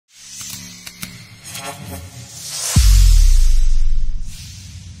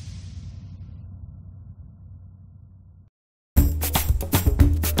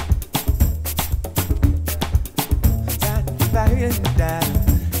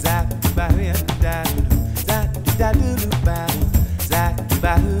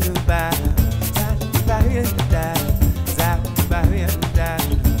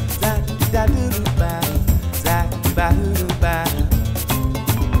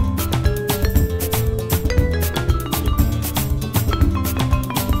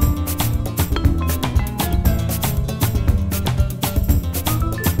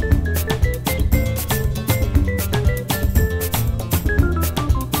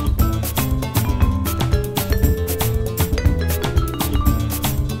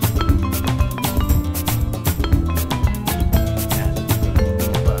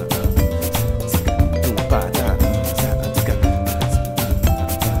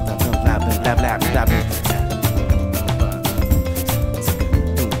I'm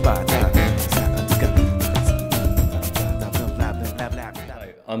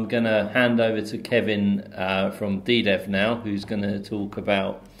going to hand over to Kevin from DDEV now, who's going to talk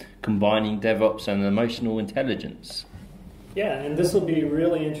about combining DevOps and emotional intelligence. Yeah, and this will be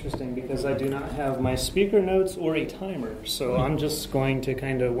really interesting because I do not have my speaker notes or a timer, so I'm just going to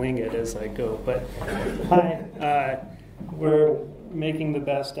kind of wing it as I go. But hi, we're making the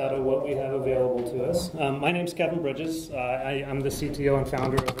best out of what we have available to us. My name's Kevin Bridges. I'm the CTO and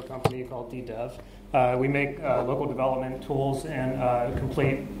founder of a company called DDEV. We make local development tools and a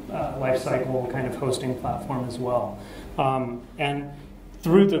complete lifecycle kind of hosting platform as well. And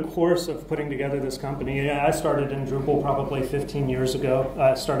through the course of putting together this company, I started in Drupal probably 15 years ago.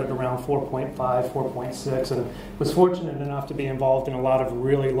 I started around 4.5, 4.6, and was fortunate enough to be involved in a lot of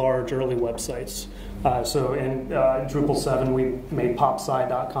really large early websites. So in Drupal 7, we made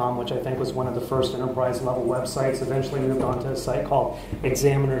popsci.com, which I think was one of the first enterprise-level websites. Eventually moved on to a site called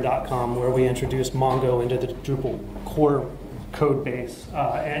examiner.com, where we introduced Mongo into the Drupal core code base,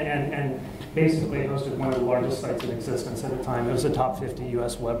 and basically hosted one of the largest sites in existence at the time. It was a top 50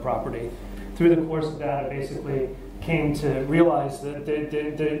 US web property. Through the course of that, I basically came to realize that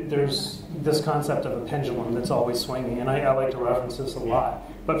there's this concept of a pendulum that's always swinging, and I like to reference this a lot.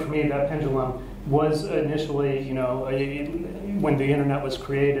 But for me, that pendulum was initially, when the internet was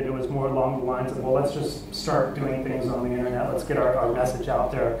created, it was more along the lines of, well, let's just start doing things on the internet. Let's get our message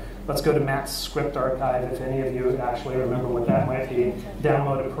out there. Let's go to Matt's script archive, if any of you actually remember what that might be.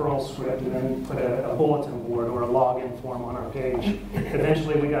 Download a Perl script and then put a bulletin board or a login form on our page.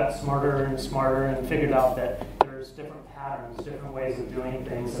 Eventually, we got smarter and smarter and figured out that there's different patterns, different ways of doing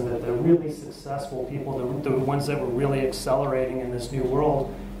things, and that the really successful people, the ones that were really accelerating in this new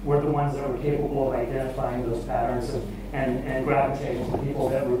world, were the ones that were capable of identifying those patterns and gravitating to people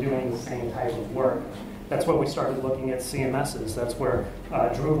that were doing the same type of work. That's why we started looking at CMSs. That's where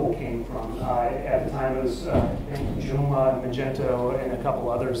Drupal came from. At the time, it was Joomla, Magento, and a couple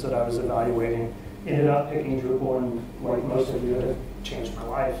others that I was evaluating. Ended up picking Drupal, and like most of you, it changed my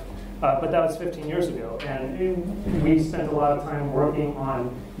life. But that was 15 years ago, and we spent a lot of time working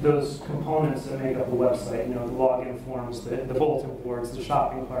on those components that make up a website, the login forms, the bulletin boards, the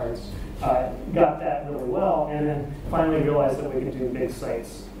shopping carts. Got that really well, and then finally realized that we could do big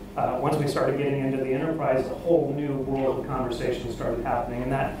sites. Once we started getting into the enterprise, a whole new world of conversation started happening,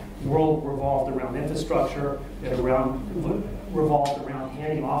 and that world revolved around infrastructure, revolved around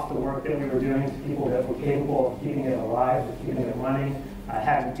handing off the work that we were doing to people that were capable of keeping it alive, keeping it running.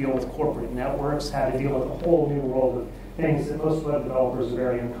 Had to deal with corporate networks, had to deal with a whole new world of things that most web developers are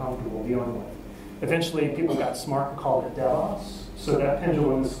very uncomfortable dealing with. Eventually, people got smart and called it DevOps. So that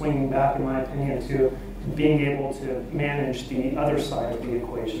pendulum is swinging back, in my opinion, to being able to manage the other side of the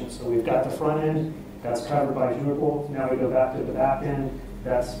equation. So we've got the front end, that's covered by Drupal. Now we go back to the back end,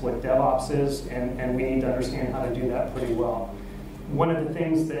 that's what DevOps is, and we need to understand how to do that pretty well. One of the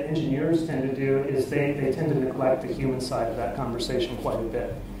things that engineers tend to do is they tend to neglect the human side of that conversation quite a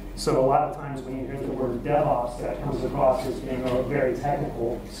bit. So a lot of times when you hear the word DevOps, that comes across as being a very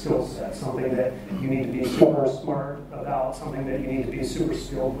technical skill set, something that you need to be super smart about, something that you need to be super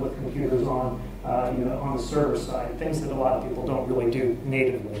skilled with computers on, on the server side, things that a lot of people don't really do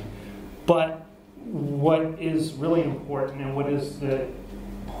natively. But what is really important, and what is the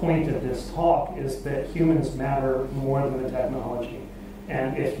point of this talk, is that humans matter more than the technology.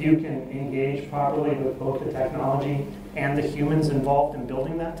 And if you can engage properly with both the technology and the humans involved in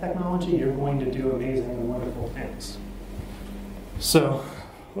building that technology, you're going to do amazing and wonderful things. So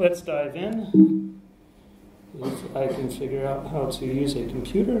let's dive in. If I can figure out how to use a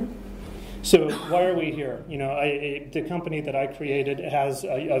computer. So why are we here? The company that I created has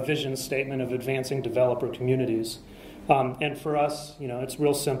a vision statement of advancing developer communities. And for us, it's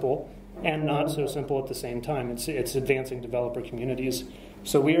real simple and not so simple at the same time. It's advancing developer communities.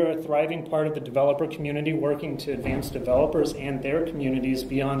 So we are a thriving part of the developer community, working to advance developers and their communities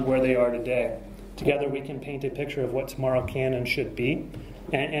beyond where they are today. Together we can paint a picture of what tomorrow can and should be.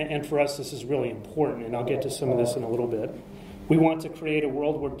 And for us, this is really important, and I'll get to some of this in a little bit. We want to create a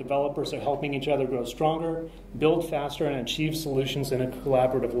world where developers are helping each other grow stronger, build faster, and achieve solutions in a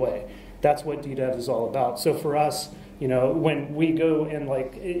collaborative way. That's what DDEV is all about. So for us, when we go and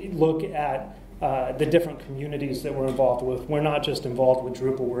look at the different communities that we're involved with, we're not just involved with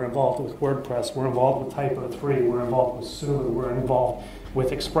Drupal, we're involved with WordPress, we're involved with Typo 3, we're involved with Sulu, we're involved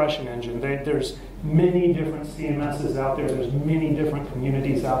with Expression Engine. There's many different CMSs out there, there's many different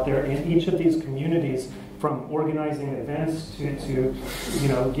communities out there, and each of these communities from organizing events to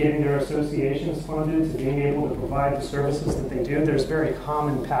getting their associations funded to being able to provide the services that they do. There's very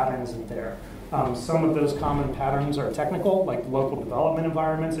common patterns in there. Some of those common patterns are technical, like local development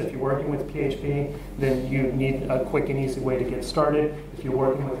environments. If you're working with PHP, then you need a quick and easy way to get started. If you're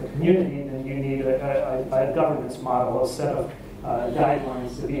working with a community, then you need a governance model, a set of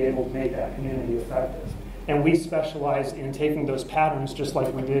guidelines to be able to make that community effective. And we specialize in taking those patterns, just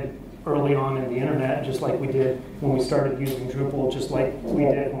like we did early on in the internet, just like we did when we started using Drupal, just like we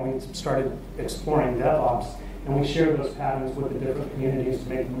did when we started exploring DevOps, and we share those patterns with the different communities to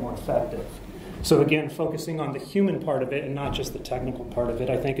make them more effective. So again, focusing on the human part of it and not just the technical part of it,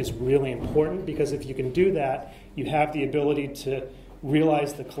 I think is really important, because if you can do that, you have the ability to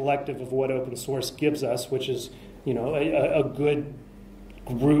realize the collective of what open source gives us, which is a good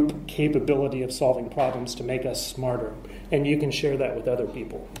group capability of solving problems to make us smarter. And you can share that with other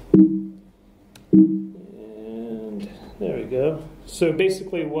people. And there we go. So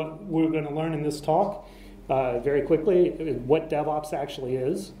basically what we're going to learn in this talk, very quickly, what DevOps actually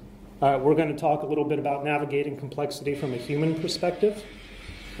is. We're going to talk a little bit about navigating complexity from a human perspective.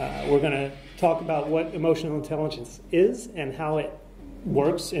 We're going to talk about what emotional intelligence is and how it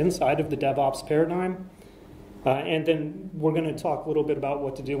works inside of the DevOps paradigm. And then we're going to talk a little bit about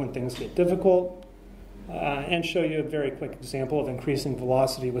what to do when things get difficult, and show you a very quick example of increasing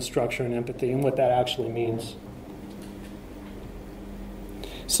velocity with structure and empathy and what that actually means.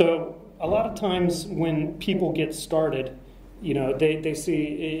 So a lot of times when people get started, they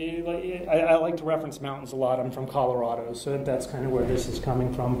see, I like to reference mountains a lot. I'm from Colorado, so that's kind of where this is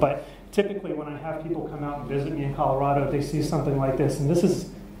coming from. But typically when I have people come out and visit me in Colorado, they see something like this. And this is,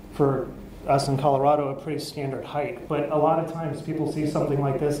 for us in Colorado, a pretty standard hike. But a lot of times people see something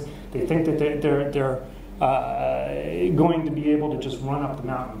like this, they think that they're going to be able to just run up the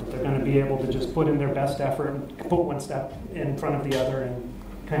mountain, that they're going to be able to just put in their best effort and put one step in front of the other and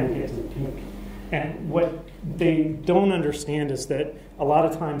kind of get to the peak. And what they don't understand is that a lot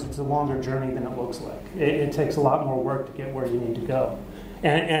of times it's a longer journey than it looks like. It takes a lot more work to get where you need to go.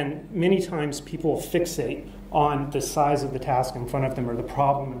 And many times people fixate on the size of the task in front of them or the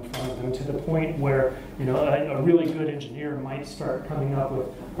problem in front of them, to the point where a really good engineer might start coming up with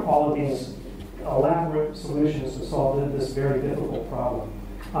all of these elaborate solutions to solve this very difficult problem.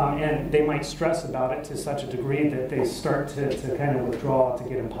 And they might stress about it to such a degree that they start to kind of withdraw, to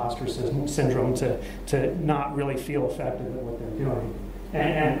get imposter syndrome, to not really feel effective at what they're doing.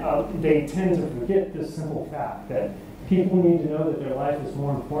 And they tend to forget this simple fact that people need to know that their life is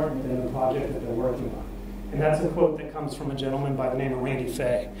more important than the project that they're working on. And that's a quote that comes from a gentleman by the name of Randy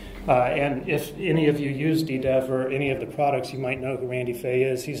Fay. And if any of you use DDEV or any of the products, you might know who Randy Fay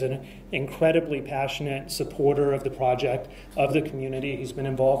is. He's an incredibly passionate supporter of the project, of the community. He's been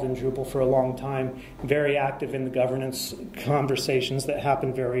involved in Drupal for a long time, very active in the governance conversations that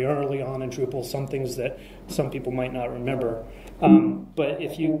happened very early on in Drupal, some things that some people might not remember. But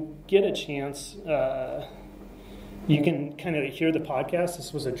if you get a chance, you can kind of hear the podcast.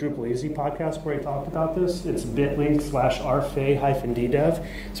 This was a Drupal Easy podcast where he talked about this. It's bit.ly/rfay-ddev.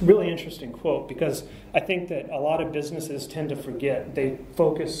 It's a really interesting quote, because I think that a lot of businesses tend to forget. They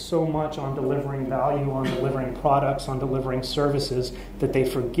focus so much on delivering value, on delivering products, on delivering services, that they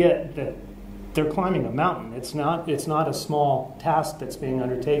forget that they're climbing a mountain. It's not a small task that's being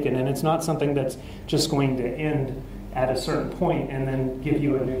undertaken, and it's not something that's just going to end at a certain point and then give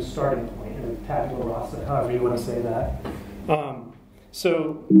you a new starting point. Tabula rasa, however you want to say that.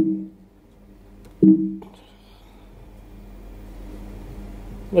 So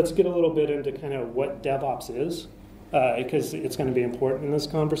let's get a little bit into kind of what DevOps is, because it's going to be important in this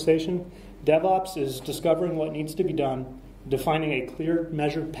conversation. DevOps is discovering what needs to be done, defining a clear,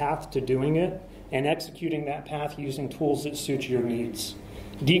 measured path to doing it, and executing that path using tools that suit your needs.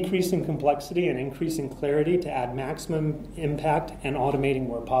 Decreasing complexity and increasing clarity to add maximum impact, and automating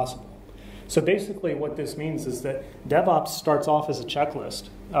where possible. So basically what this means is that DevOps starts off as a checklist.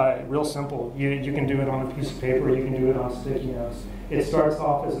 Real simple. You can do it on a piece of paper. You can do it on sticky notes. It starts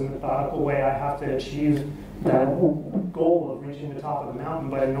off as a methodical way. I have to achieve that goal of reaching the top of the mountain,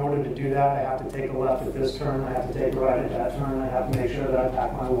 but in order to do that, I have to take a left at this turn. I have to take a right at that turn. I have to make sure that I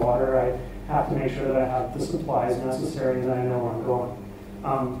pack my water. I have to make sure that I have the supplies necessary and that I know where I'm going.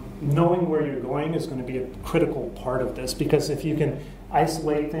 Knowing where you're going is going to be a critical part of this, because if you can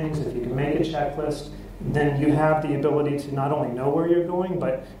isolate things, if you can make a checklist, then you have the ability to not only know where you're going,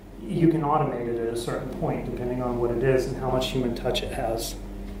 but you can automate it at a certain point, depending on what it is and how much human touch it has.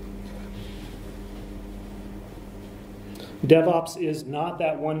 DevOps is not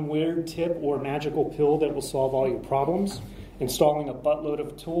that one weird tip or magical pill that will solve all your problems. installing a buttload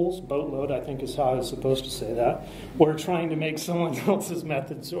of tools, boatload I think is how I was supposed to say that, or trying to make someone else's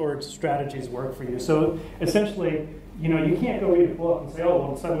methods or strategies work for you. So essentially, you can't go read a book and say, oh,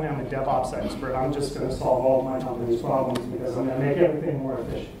 well, suddenly I'm a DevOps expert. I'm just going to solve all of my company's problems because I'm going to make everything more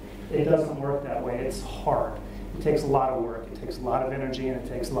efficient. It doesn't work that way. It's hard. It takes a lot of work. It takes a lot of energy, and it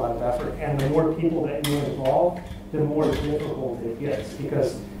takes a lot of effort. And the more people that you involve, the more difficult it gets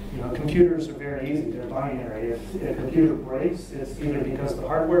because computers are very easy. They're binary. If a computer breaks, it's either because the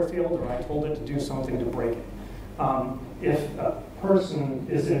hardware failed or I told it to do something to break it. If a person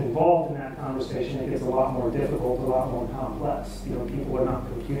is involved in that conversation, it gets a lot more difficult, a lot more complex. People are not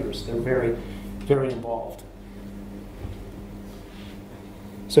computers. They're very, very involved.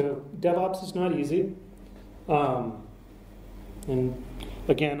 So DevOps is not easy. And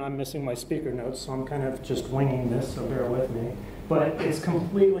again, I'm missing my speaker notes, so I'm kind of just winging this, so bear with me. But it's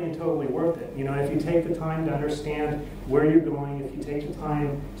completely and totally worth it. If you take the time to understand where you're going, if you take the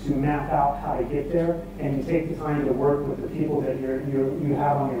time to map out how to get there, and you take the time to work with the people that you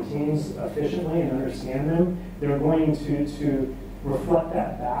have on your teams efficiently and understand them, they're going to reflect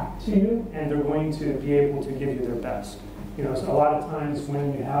that back to you, and they're going to be able to give you their best. So a lot of times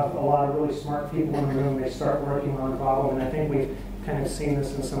when you have a lot of really smart people in the room, they start working on a problem, and I think we've kind of seen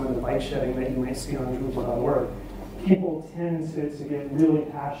this in some of the bike shedding that you might see on Drupal.org. People tend to get really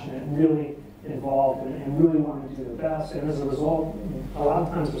passionate, really involved, and really want to do the best, and as a result, a lot of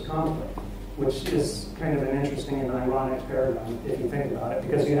times there's conflict, which is kind of an interesting and ironic paradigm if you think about it,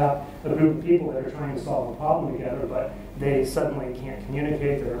 because you have a group of people that are trying to solve a problem together, but they suddenly can't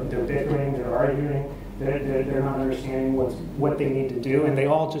communicate, they're bickering, they're arguing, they're not understanding what they need to do, and they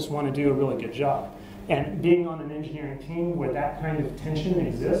all just want to do a really good job. And being on an engineering team where that kind of tension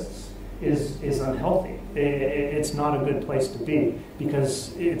exists is unhealthy. It's not a good place to be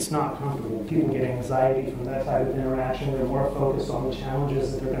because it's not comfortable. People get anxiety from that type of interaction. They're more focused on the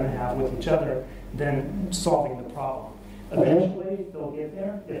challenges that they're going to have with each other than solving the problem. Eventually, they'll get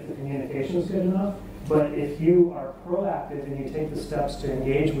there if the communication is good enough. But if you are proactive and you take the steps to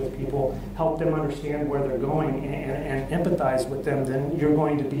engage with people, help them understand where they're going, and empathize with them, then you're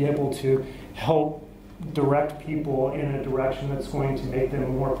going to be able to help direct people in a direction that's going to make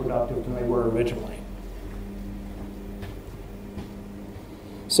them more productive than they were originally.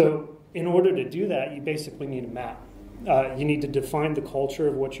 So in order to do that, you basically need a map. You need to define the culture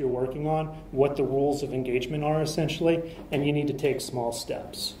of what you're working on, what the rules of engagement are essentially, and you need to take small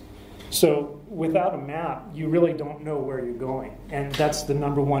steps. So without a map, you really don't know where you're going. And that's the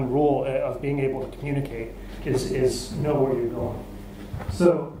number one rule of being able to communicate is know where you're going.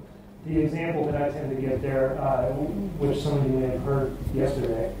 So the example that I tend to give there, which some of you may have heard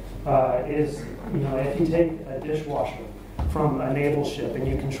yesterday, is if you take a dishwasher from a naval ship and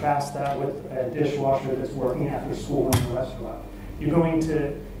you contrast that with a dishwasher that's working after school in a restaurant, you're going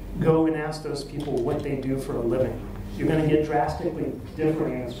to go and ask those people what they do for a living. You're going to get drastically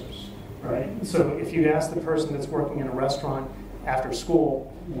different answers, right? So if you ask the person that's working in a restaurant after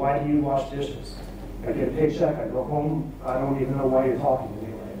school, why do you wash dishes? I get a paycheck, I go home, I don't even know why you're talking to me.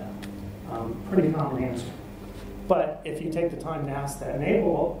 Pretty common answer. But if you take the time to ask that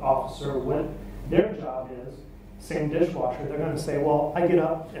naval officer what their job is, same dishwasher, they're going to say, well, I get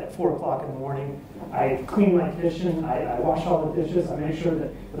up at 4 o'clock in the morning, I clean my kitchen, I wash all the dishes, I make sure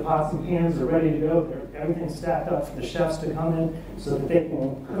that the pots and pans are ready to go, everything's stacked up for the chefs to come in so that they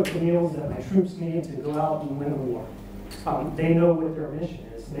can cook the meals that my troops need to go out and win the war. They know what their mission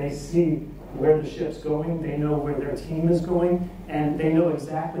is. They see where the ship's going, they know where their team is going, and they know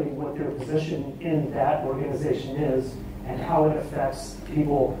exactly what their position in that organization is and how it affects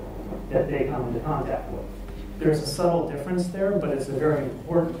people that they come into contact with. There's a subtle difference there, but it's a very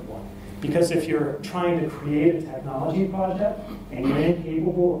important one. Because if you're trying to create a technology project and you're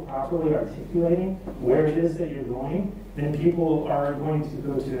incapable of properly articulating where it is that you're going, then people are going to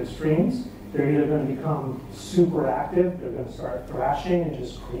go to extremes. They're either going to become super active, they're going to start thrashing and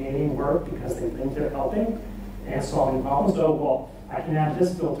just creating work because they think they're helping and solving problems. Oh, well, I can add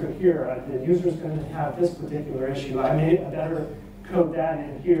this filter here. The user's going to have this particular issue. I better code that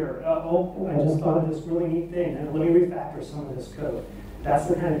in here. I just thought of this really neat thing, and let me refactor some of this code. That's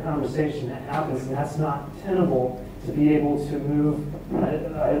the kind of conversation that happens, and that's not tenable to be able to move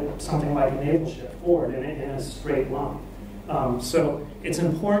something like a naval ship forward in a straight line. So it's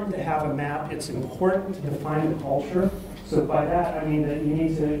important to have a map. It's important to define the culture. So by that, I mean that you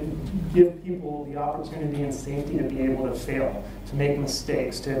need to give people the opportunity and safety to be able to fail, to make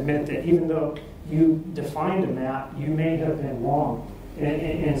mistakes, to admit that even though you defined a map, you may have been wrong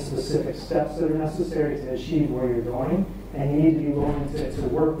in specific steps that are necessary to achieve where you're going. and you need to be willing to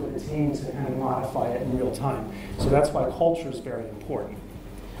work with the team to kind of modify it in real time. So that's why culture is very important.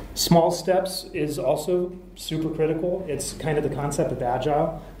 Small steps is also super critical. It's kind of the concept of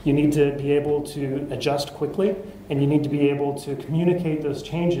agile. You need to be able to adjust quickly, and you need to be able to communicate those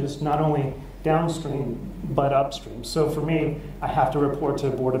changes not only downstream but upstream. So for me, I have to report to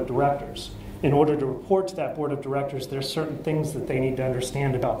a board of directors. In order to report to that board of directors, there's certain things that they need to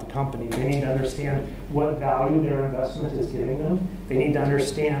understand about the company. They need to understand what value their investment is giving them. They need to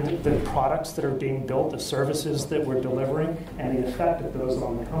understand the products that are being built, the services that we're delivering, and the effect of those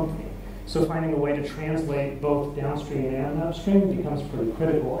on the company. So finding a way to translate both downstream and upstream becomes pretty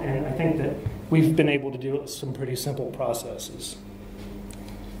critical, and I think that we've been able to do it with some pretty simple processes.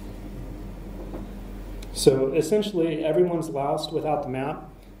 So essentially, everyone's lost without the map.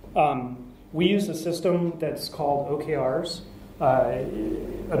 We use a system that's called OKRs,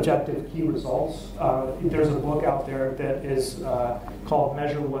 Objective Key Results. There's a book out there that is called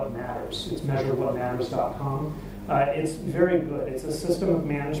Measure What Matters. It's measurewhatmatters.com. It's very good. It's a system of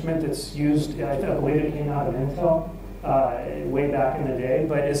management that's used, I believe it came out of Intel way back in the day,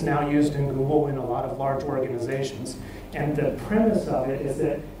 but is now used in Google in a lot of large organizations. And the premise of it is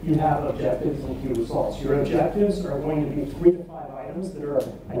that you have objectives and key results. Your objectives are going to be 3 to 5 items that are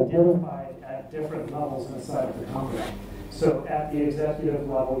identified at different levels inside of the company. So at the executive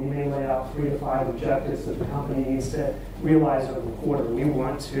level, you may lay out 3 to 5 objectives that the company needs to realize over the quarter. We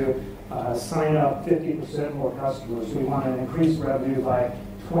want to sign up 50% more customers. We want to increase revenue by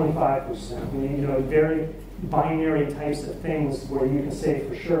 25%. We need, very binary types of things where you can say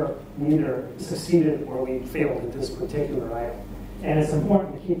for sure we either succeeded or we failed at this particular item. And it's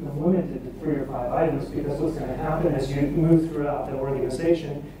important to keep them limited to 3 or 5 items, because what's going to happen as you move throughout the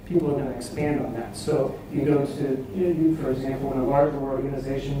organization, people are going to expand on that. So you go to, for example, in a larger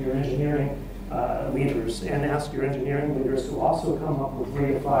organization, your engineering leaders, and ask your engineering leaders to also come up with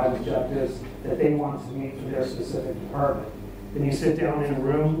 3 to 5 objectives that they want to meet for their specific department. Then you sit down in a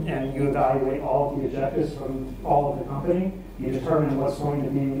room and you evaluate all of the objectives from all of the company. You determine what's going to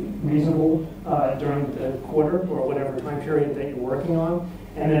be reasonable during the quarter or whatever time period that you're working on.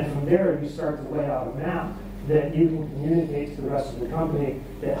 And then from there, you start to lay out a map that you can communicate to the rest of the company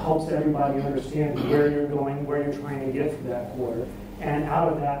that helps everybody understand where you're going, where you're trying to get for that quarter. And out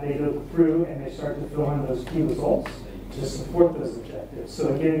of that, they go through and they start to fill in those key results to support those objectives.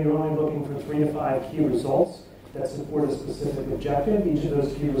 So again, you're only looking for 3 to 5 key results that support a specific objective. Each of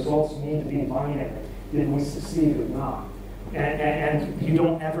those key results need to be binary. Did we succeed or not? And you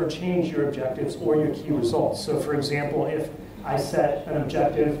don't ever change your objectives or your key results. So for example, if I set an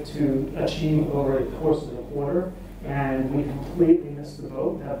objective to achieve over the course of the quarter and we completely missed the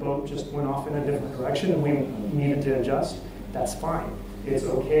boat, that boat just went off in a different direction and we needed to adjust, that's fine. It's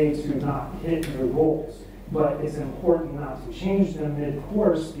okay to not hit your goals. But it's important not to change them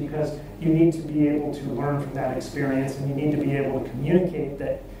mid-course, because you need to be able to learn from that experience, and you need to be able to communicate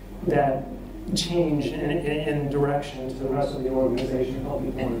that change in direction to the rest of the organization and help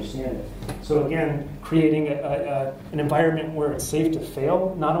people understand it. So again, creating an environment where it's safe to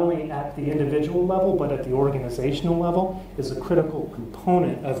fail, not only at the individual level, but at the organizational level, is a critical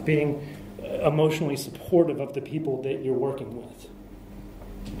component of being emotionally supportive of the people that you're working with.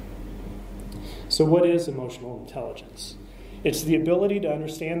 So what is emotional intelligence? It's the ability to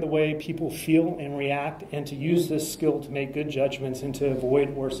understand the way people feel and react, and to use this skill to make good judgments and to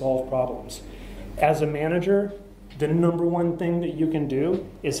avoid or solve problems. As a manager, the number one thing that you can do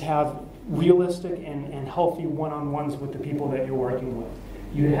is have realistic and healthy one-on-ones with the people that you're working with.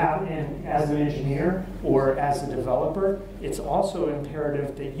 You have, and as an engineer or as a developer, it's also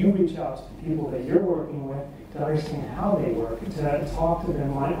imperative that you reach out to the people that you're working with to understand how they work, to talk to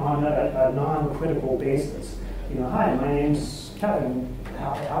them on a non-critical basis. Hi, my name's Kevin.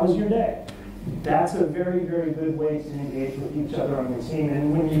 How was your day? That's a very, very good way to engage with each other on your team.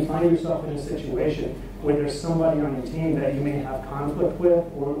 And when you find yourself in a situation where there's somebody on your team that you may have conflict with,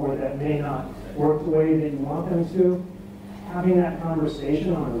 or that may not work the way that you want them to, having that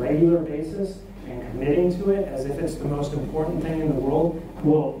conversation on a regular basis and committing to it as if it's the most important thing in the world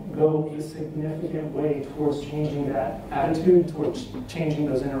will go a significant way towards changing that attitude, towards changing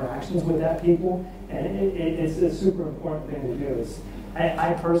those interactions with that people. And it's a super important thing to do.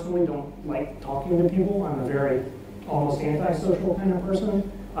 I personally don't like talking to people. I'm a very almost antisocial kind of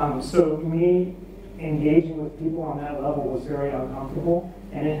person. So me engaging with people on that level was very uncomfortable,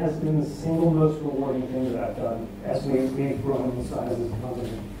 and it has been the single most rewarding thing that I've done as we've grown in size as a company.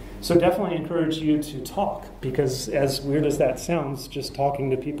 So definitely encourage you to talk, because as weird as that sounds, just talking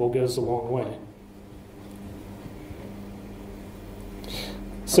to people goes a long way.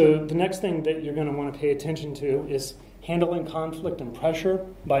 So the next thing that you're going to want to pay attention to is handling conflict and pressure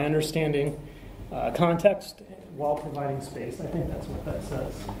by understanding context while providing space. I think that's what that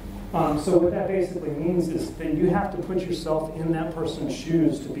says. So what that basically means is that you have to put yourself in that person's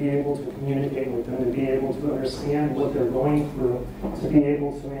shoes to be able to communicate with them, to be able to understand what they're going through, to be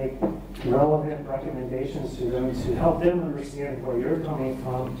able to make relevant recommendations to them, to help them understand where you're coming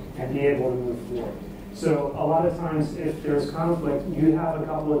from and be able to move forward. So a lot of times if there's conflict, you have a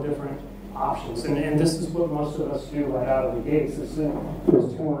couple of different options. And this is what most of us do right out of the gates. Is that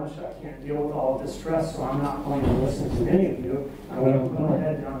there's too much, I can't deal with all of this stress, so I'm not going to listen to any of you. I'm going to put my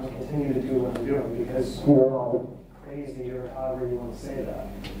head down and continue to do what I'm doing because we're all crazy, or however you want to say that.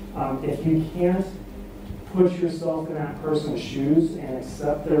 If you can't put yourself in that person's shoes and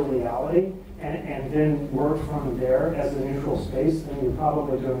accept their reality and then work from there as a neutral space, then you're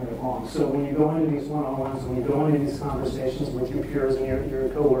probably doing it wrong. So when you go into these one-on-ones, when you go into these conversations with your peers and your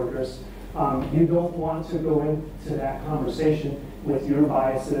coworkers, you don't want to go into that conversation with your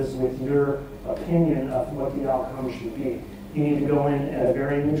biases, with your opinion of what the outcome should be. You need to go in at a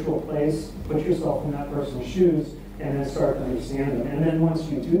very neutral place, put yourself in that person's shoes, and then start to understand them. And then once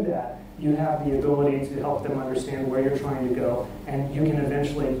you do that, you have the ability to help them understand where you're trying to go, and you can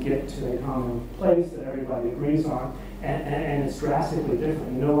eventually get to a common place that everybody agrees on, and it's drastically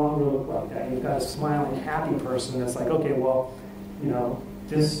different. You no longer look like that. You've got a smiling, happy person that's like, okay, well,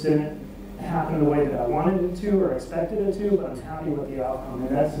 this didn't happen the way that I wanted it to or expected it to, but I'm happy with the outcome,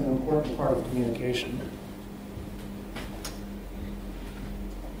 and that's an important part of communication.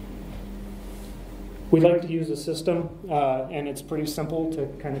 We like to use a system, and it's pretty simple to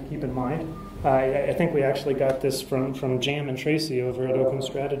kind of keep in mind. I think we actually got this from Jam and Tracy over at Open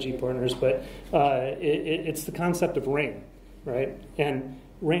Strategy Partners, but it's the concept of RAIN, right? And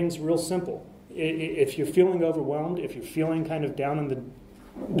RAIN's real simple. If you're feeling overwhelmed, if you're feeling kind of down in the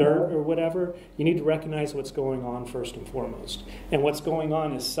dirt or whatever, you need to recognize what's going on first and foremost. And what's going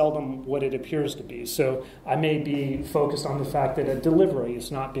on is seldom what it appears to be. So I may be focused on the fact that a delivery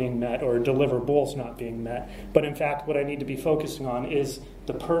is not being met or a deliverable is not being met. But in fact, what I need to be focusing on is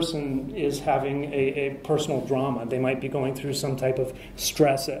the person is having a personal drama. They might be going through some type of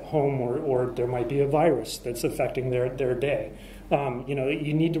stress at home, or there might be a virus that's affecting their day.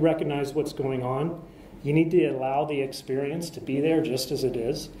 You need to recognize what's going on. You need to allow the experience to be there just as it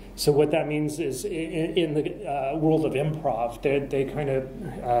is. So what that means is in the world of improv, they kind of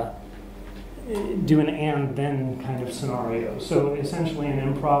do an and then kind of scenario. So essentially in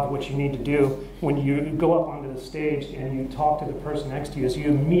improv, what you need to do when you go up onto the stage and you talk to the person next to you is you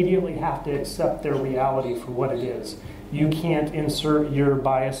immediately have to accept their reality for what it is. You can't insert your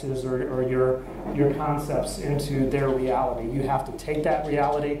biases or your concepts into their reality. You have to take that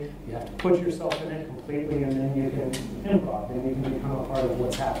reality, you have to put yourself in it completely, and then you can improv, and you can become a part of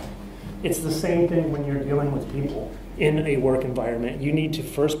what's happening. It's the same thing when you're dealing with people in a work environment. You need to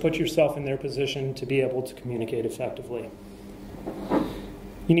first put yourself in their position to be able to communicate effectively.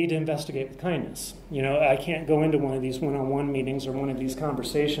 You need to investigate with kindness. I can't go into one of these one-on-one meetings or one of these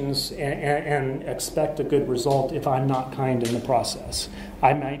conversations and expect a good result if I'm not kind in the process.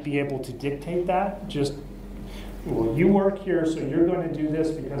 I might be able to dictate that, you work here, so you're going to do this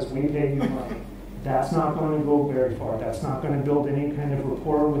because we pay you money. That's not going to go very far. That's not going to build any kind of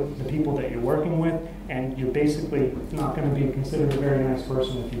rapport with the people that you're working with, and you're basically not going to be considered a very nice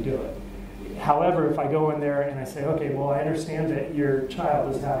person if you do it. However, if I go in there and I say, okay, well, I understand that your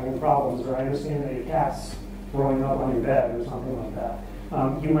child is having problems, or I understand that your cat's growing up on your bed or something like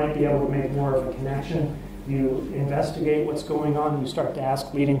that, you might be able to make more of a connection. You investigate what's going on, you start to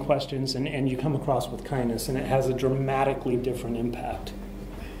ask leading questions, and you come across with kindness, and it has a dramatically different impact.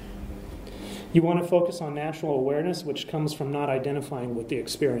 You want to focus on natural awareness, which comes from not identifying with the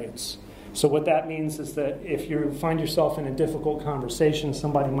experience. So what that means is that if you find yourself in a difficult conversation,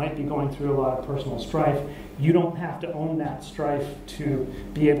 somebody might be going through a lot of personal strife, you don't have to own that strife to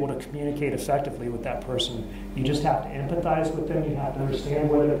be able to communicate effectively with that person. You just have to empathize with them, you have to understand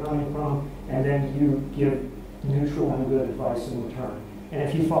where they're coming from, and then you give neutral and good advice in return. And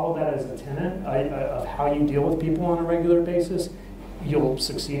if you follow that as a tenet of how you deal with people on a regular basis, you'll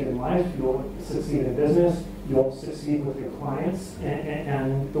succeed in life, you'll succeed in business, you'll succeed with your clients,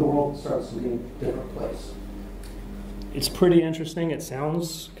 and the world starts to be a different place. It's pretty interesting. It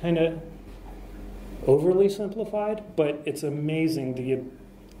sounds kind of overly simplified, but it's amazing the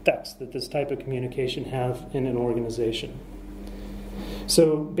effects that this type of communication have in an organization.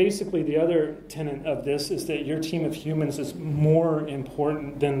 So basically the other tenet of this is that your team of humans is more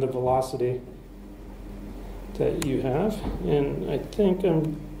important than the velocity that you have. And I think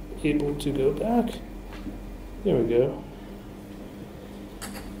I'm able to go back. There we go.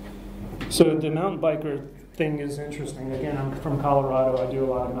 So the mountain biker thing is interesting. Again, I'm from Colorado. I do a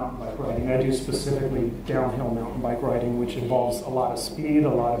lot of mountain bike riding. I do specifically downhill mountain bike riding, which involves a lot of speed, a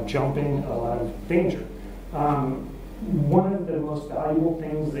lot of jumping, a lot of danger. One of the most valuable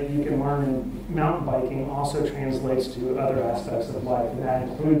things that you can learn in mountain biking also translates to other aspects of life, and that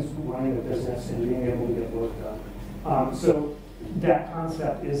includes running a business and being able to get work done. So that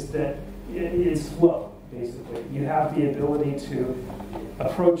concept is that it's flow, basically. You have the ability to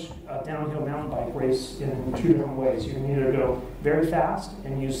approach a downhill mountain bike race in two different ways. You can either go very fast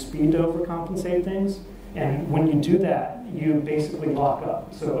and use speed to overcompensate things, and when you do that, you basically lock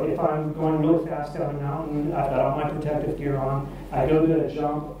up. So if I'm going really fast down a mountain, I've got all my protective gear on, I go to a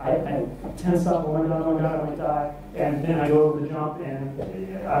jump, I tense up, oh my God, I might die, and then I go over the jump,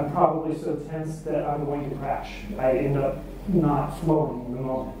 and I'm probably so tense that I'm going to crash. I end up not flowing in the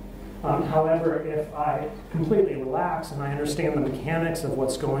moment. However, if I completely relax and I understand the mechanics of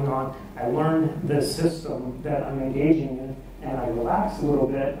what's going on, I learn the system that I'm engaging in, and I relax a little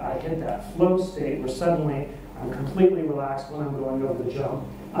bit, I hit that flow state where suddenly I'm completely relaxed when I'm going over the jump.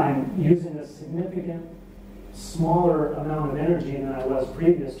 I'm using a significant smaller amount of energy than I was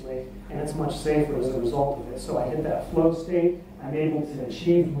previously, and it's much safer as a result of it. So I hit that flow state, I'm able to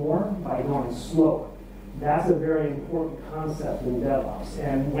achieve more by going slower. That's a very important concept in DevOps,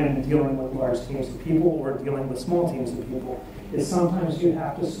 and when dealing with large teams of people or dealing with small teams of people, is sometimes you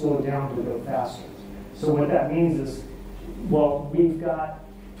have to slow down to go faster. So what that means is, well, we've got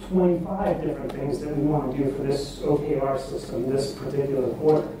 25 different things that we want to do for this OKR system this particular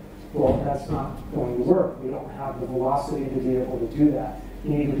quarter. Well, that's not going to work. We don't have the velocity to be able to do that. You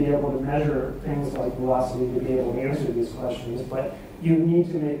need to be able to measure things like velocity to be able to answer these questions, but you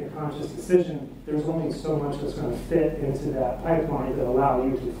need to make a conscious decision. There's only so much that's going to fit into that pipeline that allow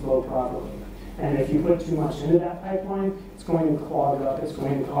you to flow properly. And if you put too much into that pipeline, it's going to clog up, it's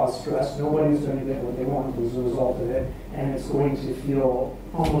going to cause stress. Nobody's going to get what they want as a result of it, and it's going to feel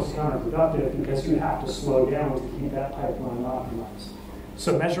almost counterproductive because you have to slow down to keep that pipeline optimized.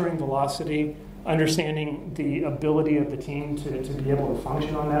 So measuring velocity, understanding the ability of the team to be able to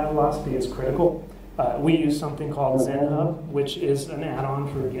function on that velocity is critical. We use something called ZenHub, which is an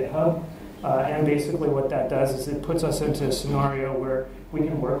add-on for GitHub. And basically what that does is it puts us into a scenario where we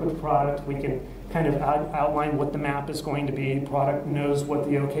can work with product, we can kind of outline what the map is going to be. Product knows what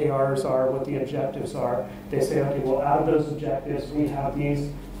the OKRs are, what the objectives are. They say, okay, well, out of those objectives, we have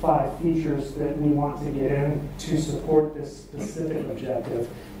these 5 features that we want to get in to support this specific objective.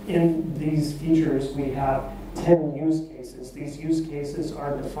 In these features, we have 10 use cases. These use cases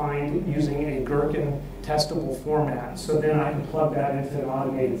are defined using a Gherkin testable format. So then I can plug that into an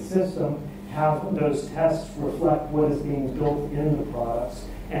automated system, have those tests reflect what is being built in the products,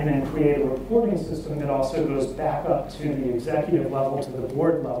 and then create a reporting system that also goes back up to the executive level, to the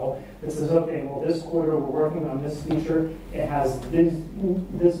board level, that says, okay, well, this quarter we're working on this feature. It has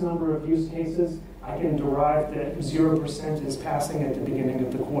this number of use cases. I can derive that 0% is passing at the beginning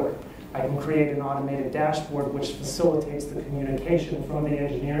of the quarter. I can create an automated dashboard which facilitates the communication from the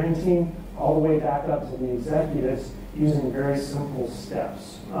engineering team all the way back up to the executives using very simple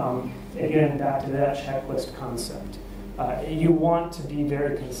steps. Again, back to that checklist concept. You want to be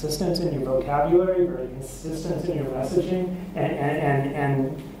very consistent in your vocabulary, very consistent in your messaging,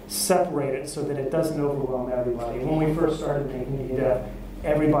 and separate it so that it doesn't overwhelm everybody. When we first started making DDEV,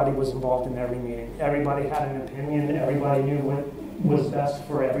 everybody was involved in every meeting. Everybody had an opinion. Everybody knew what was best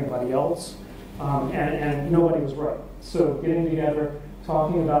for everybody else, and nobody was right. So getting together,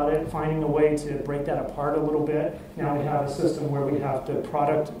 talking about it, finding a way to break that apart a little bit. Now we have a system where we have the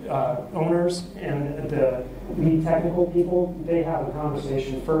product owners and the lead technical people. They have a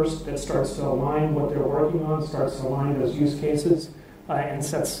conversation first that starts to align what they're working on, starts to align those use cases, and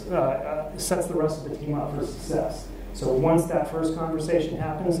sets the rest of the team up for success. So once that first conversation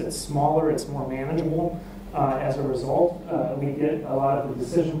happens, it's smaller, it's more manageable. As a result, we get a lot of the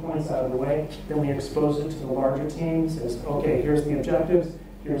decision points out of the way. Then we expose it to the larger team. Says, okay, here's the objectives.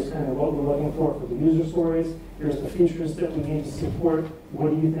 Here's kind of what we're looking for the user stories. Here's the features that we need to support. What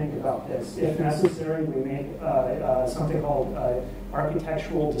do you think about this? If necessary, we make something called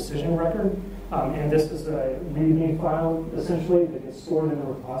architectural decision record. And this is a README file, essentially, that gets stored in a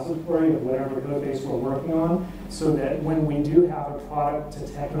repository of whatever code base we're working on, so that when we do have a product to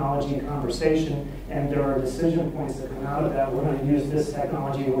technology conversation and there are decision points that come out of that, we're going to use this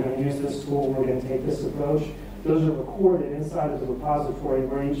technology, we're going to use this tool, we're going to take this approach. Those are recorded inside of the repository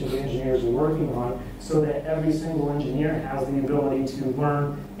where each of the engineers are working on, so that every single engineer has the ability to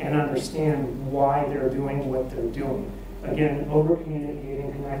learn and understand why they're doing what they're doing. Again,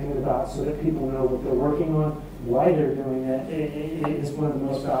 over-communicating, connecting the dots so that people know what they're working on, why they're doing it, is one of the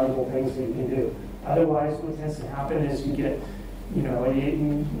most valuable things that you can do. Otherwise, what tends to happen is you get,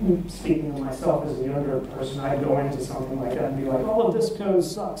 speaking of myself as a younger person, I'd go into something like that and be like, all of this code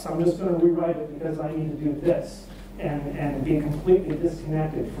sucks. I'm just going to rewrite it because I need to do this. And be completely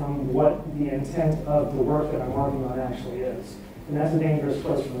disconnected from what the intent of the work that I'm working on actually is. And that's a dangerous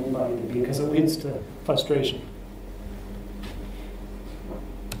place for anybody to be because it leads to frustration.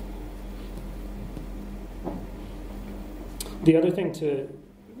 The other thing to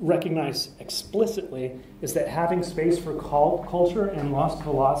recognize explicitly is that having space for culture and lost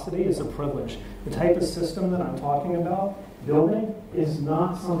velocity is a privilege. The type of system that I'm talking about building is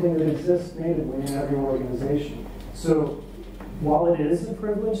not something that exists natively in every organization. So while it is a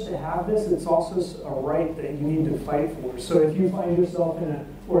privilege to have this, it's also a right that you need to fight for. So if you find yourself in an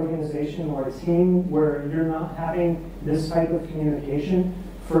organization or a team where you're not having this type of communication,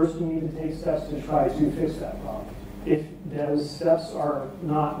 first you need to take steps to try to fix that problem. If those steps are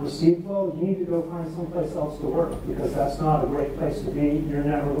not received well, you need to go find someplace else to work because that's not a great place to be. You're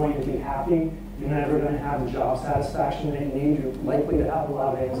never going to be happy. You're never going to have the job satisfaction that you need. You're likely to have a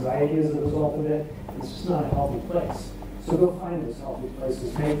lot of anxiety as a result of it. It's just not a healthy place. So go find those healthy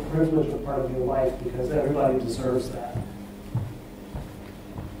places. Make privilege a part of your life because everybody deserves that.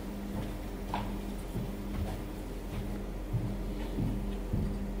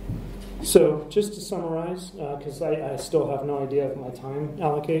 So just to summarize, because I still have no idea of my time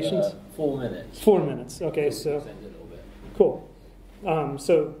allocations. 4 minutes. 4 minutes. Okay, so cool.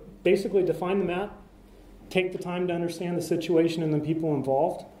 So basically define the map, take the time to understand the situation and the people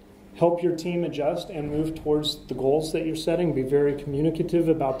involved, help your team adjust and move towards the goals that you're setting, be very communicative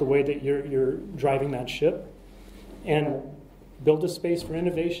about the way that you're driving that ship, and build a space for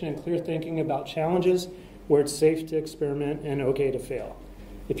innovation and clear thinking about challenges where it's safe to experiment and okay to fail.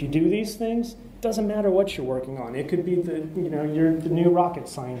 If you do these things, it doesn't matter what you're working on. It could be you're the new rocket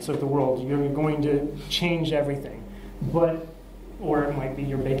science of the world. You're going to change everything. Or it might be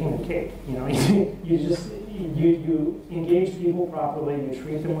you're baking a cake. You engage people properly, you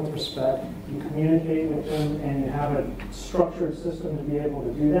treat them with respect, you communicate with them, and you have a structured system to be able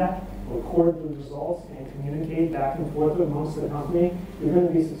to do that, record the results, and communicate back and forth amongst the company, you're going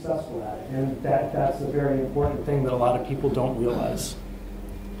to be successful at it. And that's a very important thing that a lot of people don't realize.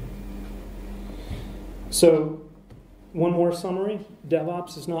 So, one more summary.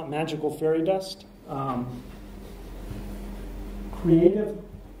 DevOps is not magical fairy dust. Create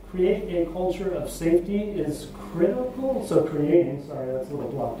a culture of safety is critical. So that's a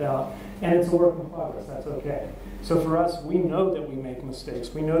little blocked out. And it's a work in progress. That's okay. So for us, we know that we make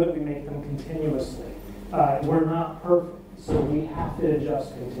mistakes. We know that we make them continuously. We're not perfect. So we have to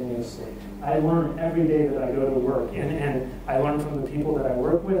adjust continuously. I learn every day that I go to work, and I learn from the people that I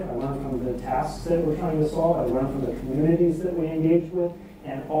work with, I learn from the tasks that we're trying to solve, I learn from the communities that we engage with,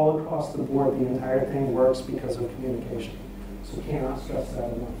 and all across the board, the entire thing works because of communication. So cannot stress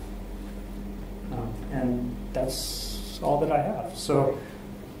that enough. And that's all that I have. So,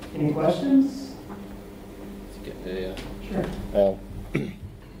 any questions? Sure. Hello.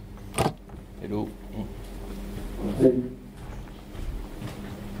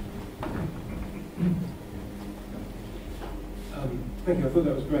 Thank you. I thought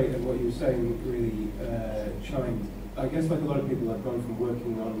that was great, and what you were saying really chimed. I guess like a lot of people, I've gone from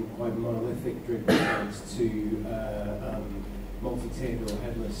working on quite monolithic driven sites to multi-tiered or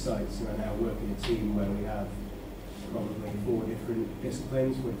headless sites, and I now work in a team where we have probably 4 different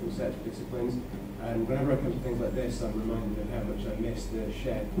disciplines, 4 different sets of disciplines. And whenever I come to things like this, I'm reminded of how much I miss the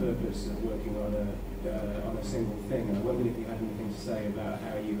shared purpose of working on a single thing. And I wondered if you had anything to say about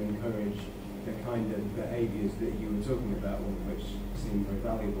how you encourage the kind of behaviours that you were talking about, all of which seem very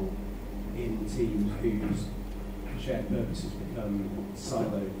valuable in teams whose shared purposes become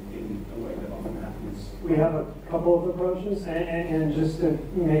siloed in a way that often happens. We have a couple of approaches, and just to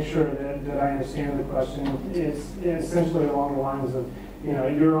make sure that I understand the question, it's essentially along the lines of,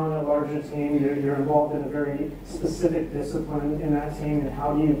 you're on a larger team, you're involved in a very specific discipline in that team, and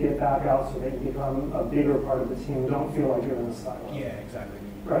how do you get back out so that you become a bigger part of the team, don't feel like you're in a silo? Yeah, exactly.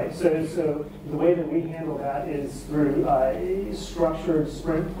 Right, so the way that we handle that is through structured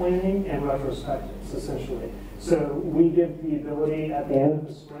sprint planning and retrospectives, essentially. So we give the ability at the end of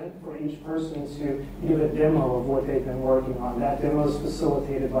the sprint for each person to give a demo of what they've been working on. That demo is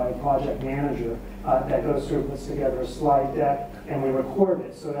facilitated by a project manager that goes through, puts together a slide deck, and we record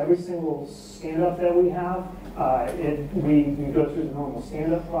it. So every single stand-up that we have, we go through the normal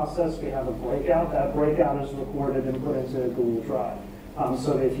stand-up process. We have a breakout. That breakout is recorded and put into Google Drive.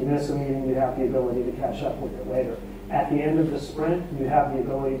 so that if you miss a meeting, you have the ability to catch up with it later. At the end of the sprint, you have the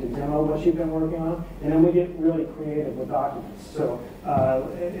ability to demo what you've been working on, and then we get really creative with documents. So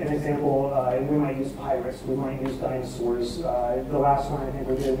an example, we might use pirates, we might use dinosaurs. The last one I think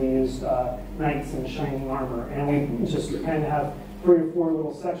we did, we used knights in shining armor, and we just kind of have 3 or 4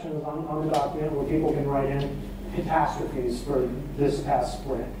 little sections on the document where people can write in catastrophes for this past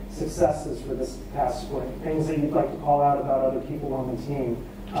sprint, successes for this past sprint, things that you'd like to call out about other people on the team.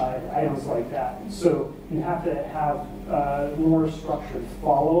 Items like that. So you have to have more structured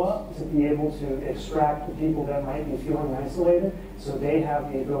follow-up to be able to extract the people that might be feeling isolated so they have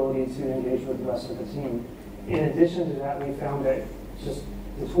the ability to engage with the rest of the team. In addition to that, we found that just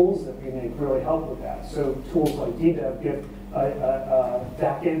the tools that we make really help with that. So tools like DDEV give a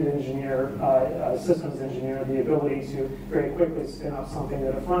back-end engineer, a systems engineer, the ability to very quickly spin up something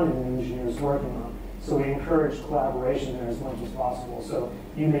that a front-end engineer is working on. So we encourage collaboration there as much as possible. So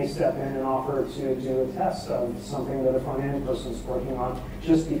you may step in and offer to do a test of something that a front-end person's working on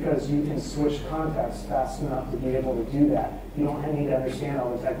just because you can switch contacts fast enough to be able to do that. You don't need to understand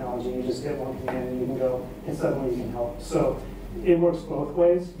all the technology. You just hit one command and you can go, and suddenly you can help. So it works both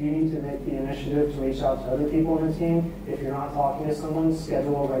ways. You need to make the initiative to reach out to other people in the team. If you're not talking to someone,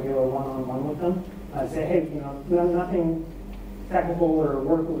 schedule a regular one-on-one with them. Say, hey, nothing technical or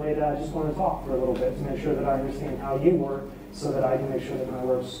work related, I just want to talk for a little bit to make sure that I understand how you work so that I can make sure that my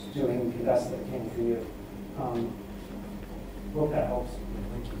work's doing the best that it can for you. Hope that helps.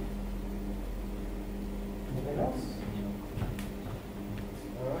 Thank you. Anything else?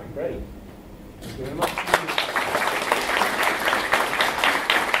 All right, great. Thank you very much.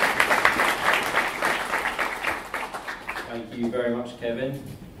 Thank you very much, Kevin.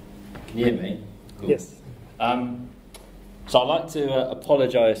 Can you hear me? Cool. Yes. So I'd like to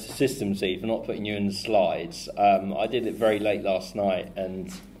apologise to Systems Lead for not putting you in the slides. I did it very late last night and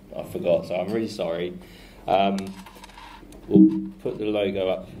I forgot, so I'm really sorry. We'll put the logo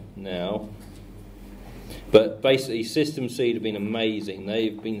up now. But basically, Systems Lead have been amazing.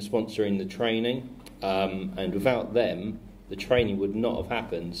 They've been sponsoring the training, and without them, the training would not have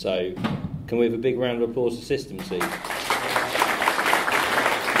happened. So can we have a big round of applause to Systems Lead?